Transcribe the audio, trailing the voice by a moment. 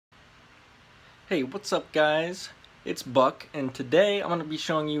Hey, what's up guys? It's Buck, and today I'm going to be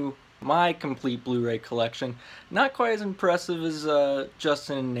showing you my complete Blu-ray collection. Not quite as impressive as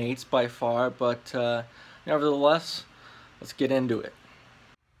Justin and Nate's by far, but nevertheless, let's get into it.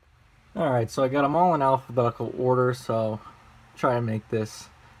 Alright, so I got them all in alphabetical order, so try to make this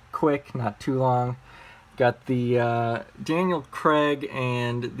quick, not too long. Got the Daniel Craig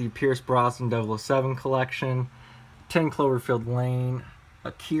and the Pierce Brosnan 007 collection, 10 Cloverfield Lane,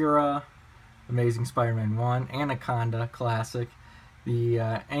 Akira, Amazing Spider-Man 1, Anaconda, classic, the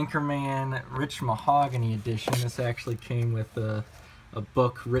Anchorman Rich Mahogany edition. This actually came with a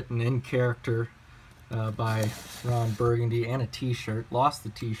book written in character by Ron Burgundy and a t-shirt. Lost the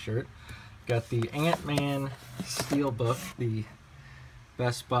t-shirt. Got the Ant-Man Steelbook, the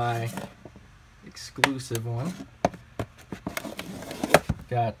Best Buy exclusive one.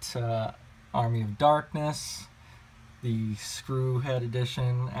 Got Army of Darkness, the Screwhead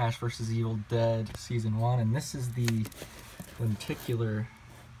edition, Ash vs. Evil Dead Season 1, and this is the lenticular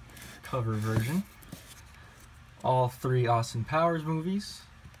cover version. All three Austin Powers movies,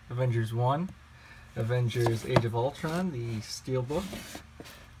 Avengers 1, Avengers Age of Ultron, the Steelbook,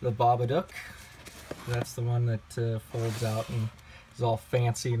 the Babadook, that's the one that folds out and is all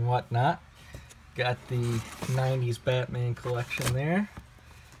fancy and whatnot. Got the 90s Batman collection there,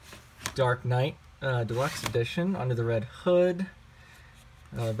 Dark Knight Deluxe Edition, Under the Red Hood,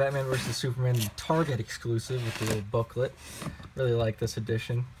 Batman vs. Superman, the Target exclusive with the little booklet. Really like this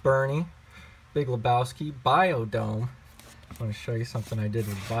edition. Bernie, Big Lebowski, Biodome. I want to show you something I did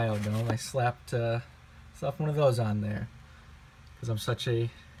with Biodome. I slapped one of those on there because I'm such a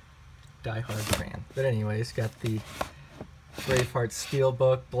die-hard fan. But anyways, got the Braveheart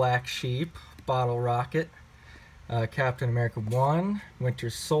Steelbook, Black Sheep, Bottle Rocket, Captain America 1, Winter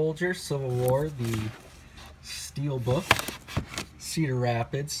Soldier, Civil War, the Steelbook, Cedar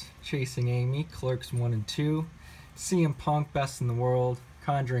Rapids, Chasing Amy, Clerks 1 and 2, CM Punk, Best in the World,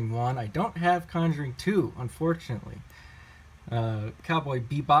 Conjuring 1. I don't have Conjuring 2, unfortunately. Cowboy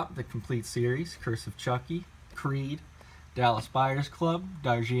Bebop, the complete series, Curse of Chucky, Creed, Dallas Buyers Club,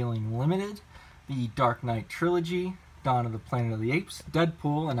 Darjeeling Limited, the Dark Knight Trilogy, Dawn of the Planet of the Apes,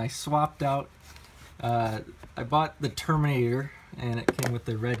 Deadpool, and I swapped out, I bought the Terminator, and it came with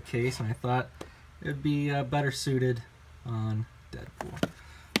the red case, and I thought it would be better suited on Deadpool.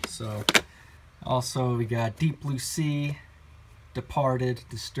 So, also we got Deep Blue Sea, Departed,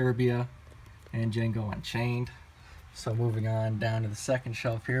 Disturbia, and Django Unchained. So moving on down to the second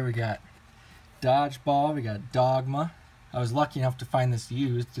shelf here, we got Dodgeball, we got Dogma. I was lucky enough to find this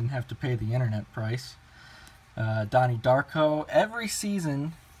used, didn't have to pay the internet price. Donnie Darko, every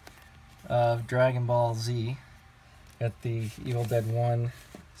season of Dragon Ball Z. Got the Evil Dead 1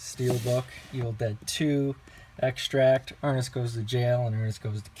 Steelbook, Evil Dead 2 Extract, Ernest Goes to Jail and Ernest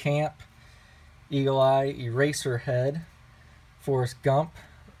Goes to Camp, Eagle Eye, Eraserhead, Forrest Gump,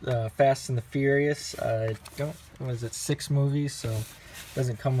 Fast and the Furious. Was it 6 movies, so it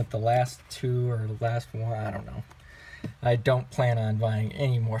doesn't come with the last 2 or the last one, I don't know. I don't plan on buying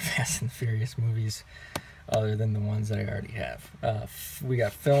any more Fast and the Furious movies other than the ones that I already have. We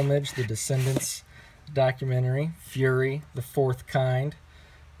got Filmage, The Descendants documentary, Fury, The Fourth Kind,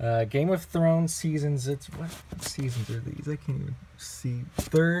 Game of Thrones seasons. What seasons are these? I can't even see.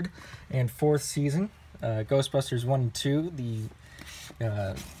 3rd and 4th season. Ghostbusters 1 and 2,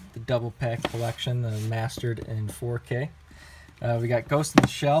 the double pack collection, the mastered in 4K. We got Ghost in the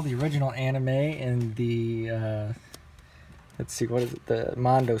Shell, the original anime, and the let's see, what is it? The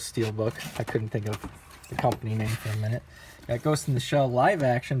Mondo Steelbook. I couldn't think of the company name for a minute. Got Ghost in the Shell live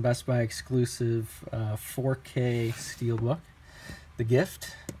action, Best Buy exclusive 4K Steelbook. The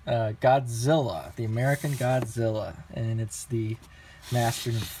Gift, Godzilla, the American Godzilla, and it's the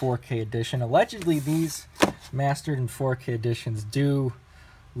mastered in 4K edition. Allegedly, these mastered in 4K editions do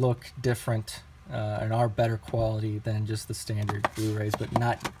look different and are better quality than just the standard Blu-rays, but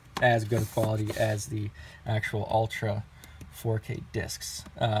not as good quality as the actual Ultra 4K discs.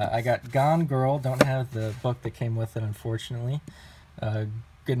 I got Gone Girl, don't have the book that came with it, unfortunately.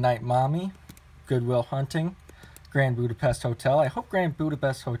 Goodnight Mommy, Good Will Hunting, Grand Budapest Hotel. I hope Grand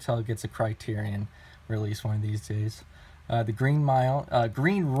Budapest Hotel gets a Criterion release one of these days. The Green Mile,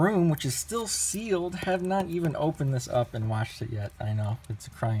 Green Room, which is still sealed. Have not even opened this up and watched it yet. I know, it's a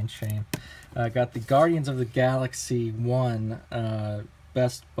crying shame. Got the Guardians of the Galaxy 1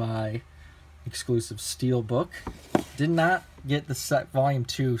 Best Buy exclusive Steelbook. Did not get the set Volume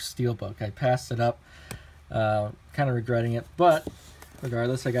 2 Steelbook. I passed it up, kind of regretting it, but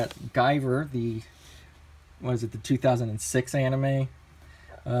regardless, I got Guyver, the 2006 anime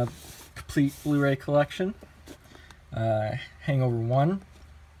complete Blu-ray collection. Hangover 1,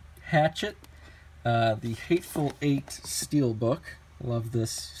 Hatchet, The Hateful Eight Steelbook. Love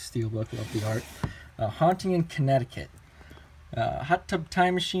this Steelbook, love the art. Haunting in Connecticut. Hot Tub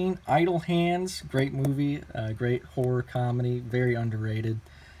Time Machine, Idle Hands, great movie, great horror comedy, very underrated.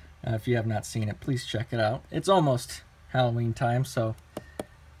 If you have not seen it, please check it out. It's almost Halloween time, so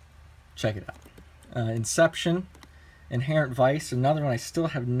check it out. Inception, Inherent Vice, another one I still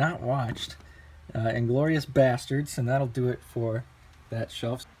have not watched. Inglourious Bastards, and that'll do it for that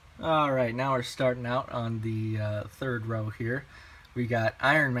shelf. Alright, now we're starting out on the third row here. We got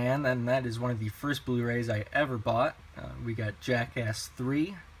Iron Man, and that is one of the first Blu-rays I ever bought. We got Jackass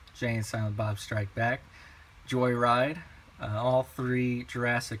 3, Jay and Silent Bob Strike Back, Joyride, all three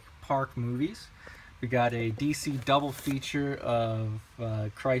Jurassic Park movies. We got a DC double feature of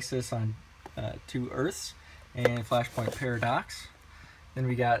Crisis on Two Earths and Flashpoint Paradox. Then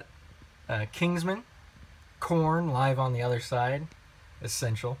we got Kingsman, Korn, Live on the Other Side,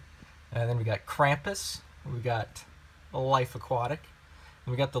 Essential. And then we got Krampus, we got Life Aquatic,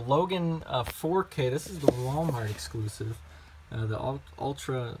 and we got the Logan 4K. This is the Walmart exclusive, the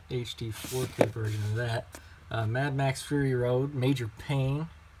Ultra HD 4K version of that. Mad Max Fury Road, Major Payne,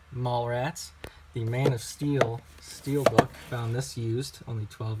 Mallrats, the Man of Steel Steelbook. Found this used, only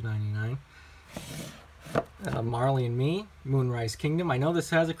 $12.99. Marley and Me, Moonrise Kingdom. I know this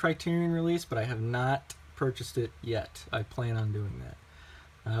has a Criterion release, but I have not purchased it yet. I plan on doing that.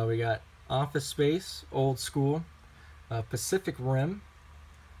 We got Office Space, Old School, Pacific Rim,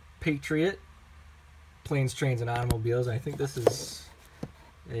 Patriot, Planes, Trains, and Automobiles. I think this is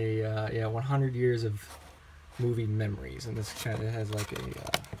a 100 years of movie memories, and this kind of has like a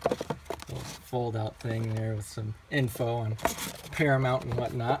little fold-out thing there with some info on Paramount and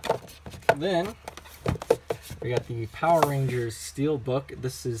whatnot. Then we got the Power Rangers Steelbook.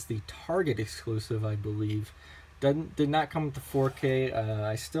 This is the Target exclusive, I believe. Did not come with the 4K.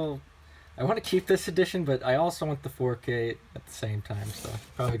 I want to keep this edition, but I also want the 4K at the same time, so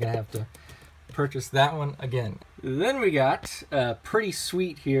probably gonna have to purchase that one again. Then we got Pretty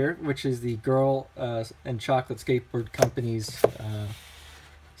Sweet here, which is the Girl and Chocolate Skateboard Company's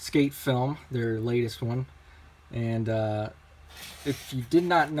skate film, their latest one. And if you did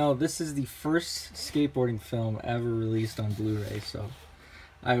not know, this is the first skateboarding film ever released on Blu-ray, so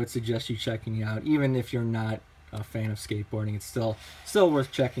I would suggest you checking it out, even if you're not a fan of skateboarding. It's still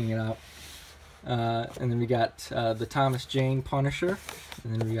worth checking it out. And then we got the Thomas Jane Punisher,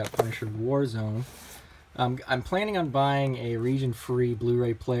 and then we got Punisher Warzone. I'm planning on buying a region-free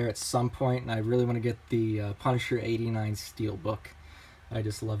Blu-ray player at some point, and I really want to get the Punisher '89 Steelbook. I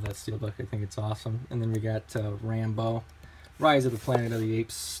just love that Steelbook. I think it's awesome. And then we got Rambo, Rise of the Planet of the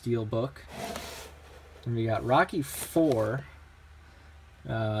Apes Steelbook. And we got Rocky IV,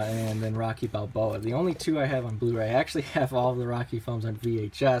 and then Rocky Balboa. The only two I have on Blu-ray. I actually have all of the Rocky films on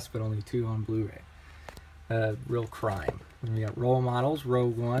VHS, but only two on Blu-ray. Real crime. And we got Role Models,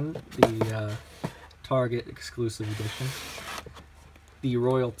 Rogue One, the Target exclusive edition. The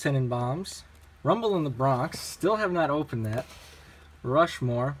Royal Tenenbaums, Rumble in the Bronx, still have not opened that.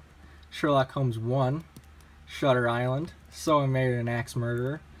 Rushmore, Sherlock Holmes 1, Shutter Island, So I Married an Axe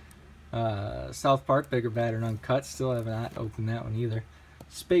Murderer, South Park, Bigger, Badder, and Uncut, still have not opened that one either.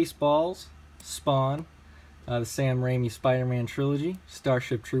 Spaceballs, Spawn, the Sam Raimi Spider-Man trilogy,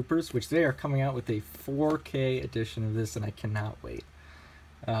 Starship Troopers, which they are coming out with a 4K edition of this, and I cannot wait.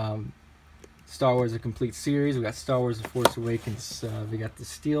 Star Wars: A Complete Series, we got Star Wars: The Force Awakens, we got the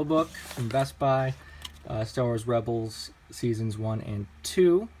Steelbook from Best Buy, Star Wars Rebels Seasons 1 and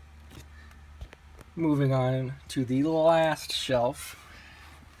 2. Moving on to the last shelf,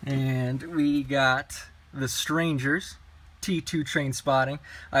 and we got The Strangers, T2 Trainspotting.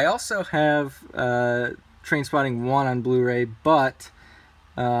 I also have Trainspotting 1 on Blu-ray, but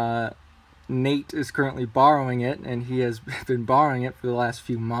Nate is currently borrowing it, and he has been borrowing it for the last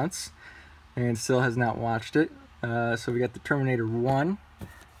few months and still has not watched it. So we got the Terminator 1,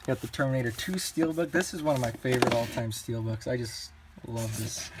 got the Terminator 2 Steelbook. This is one of my favorite all-time Steelbooks. I just love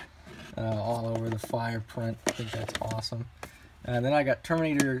this all over the fire print. I think that's awesome. And then I got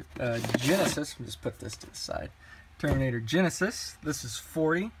Terminator Genesis. We'll just put this to the side. Terminator Genesis. This is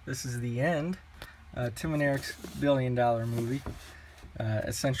 40. This is the end. Tim and Eric's $1 billion movie.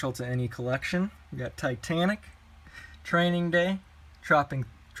 Essential to any collection. We got Titanic, Training Day, Tropic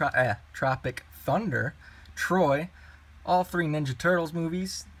Thunder, Troy, all three Ninja Turtles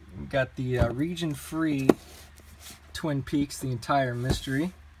movies. We got the region-free Twin Peaks, the entire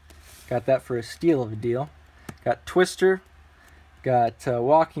mystery. Got that for a steal of a deal. Got Twister. Got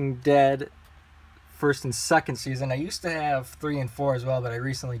Walking Dead first and second season. I used to have 3 and 4 as well, but I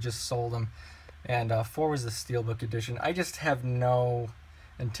recently just sold them. And 4 was the Steelbook edition. I just have no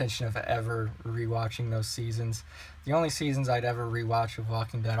intention of ever rewatching those seasons. The only seasons I'd ever rewatch of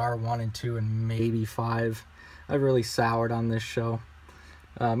Walking Dead are 1 and 2 and maybe 5. I've really soured on this show.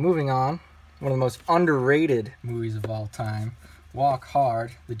 Moving on, one of the most underrated movies of all time, Walk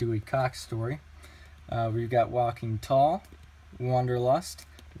Hard, the Dewey Cox story. We've got Walking Tall, Wanderlust,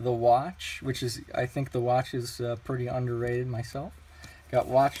 The Watch, which is, I think The Watch is pretty underrated myself. Got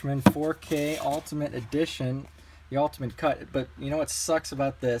Watchmen 4K Ultimate Edition, the Ultimate Cut. But you know what sucks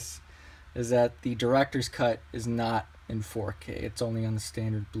about this is that the director's cut is not in 4K. It's only on the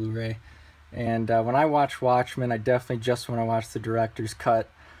standard Blu-ray. And when I watch Watchmen, I definitely just want to watch the director's cut.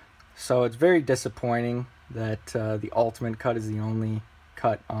 So it's very disappointing that the Ultimate Cut is the only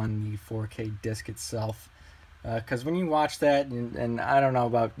cut on the 4K disc itself. Because when you watch that, and I don't know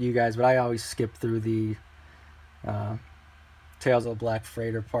about you guys, but I always skip through the Tales of the Black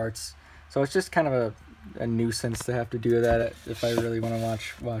Freighter parts. So it's just kind of a nuisance to have to do that if I really want to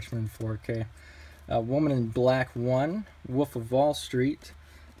watch Watchmen 4K. Woman in Black 1, Wolf of Wall Street,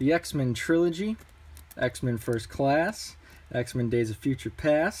 the X-Men Trilogy, X-Men First Class, X-Men Days of Future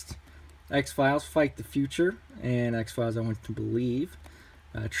Past, X-Files Fight the Future, and X-Files I Want to Believe.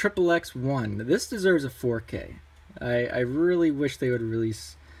 Triple X1. This deserves a 4K. I really wish they would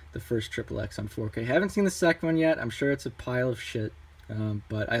release the first Triple X on 4K. Haven't seen the second one yet. I'm sure it's a pile of shit,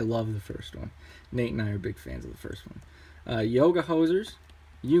 but I love the first one. Nate and I are big fans of the first one. Yoga Hosers,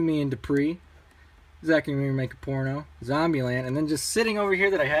 You, Me, and Dupree, Zack and Miri Make a Porno, Zombieland, and then just sitting over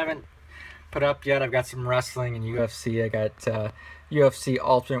here that I haven't put up yet, I've got some wrestling and UFC. I got UFC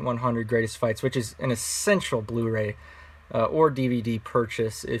Ultimate 100 Greatest Fights, which is an essential Blu-ray or DVD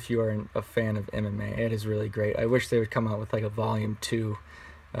purchase if you are a fan of MMA. It is really great. I wish they would come out with like a volume 2,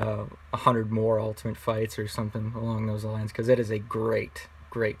 100 more Ultimate Fights or something along those lines, because it is a great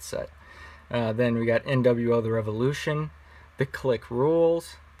set. Then we got NWO The Revolution, The Click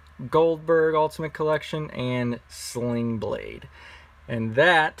Rules, Goldberg Ultimate Collection, and Sling Blade. And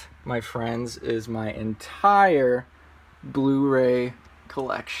that, my friends, is my entire Blu-ray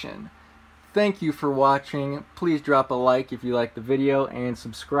collection. Thank you for watching. Please drop a like if you liked the video and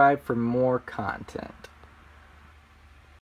subscribe for more content.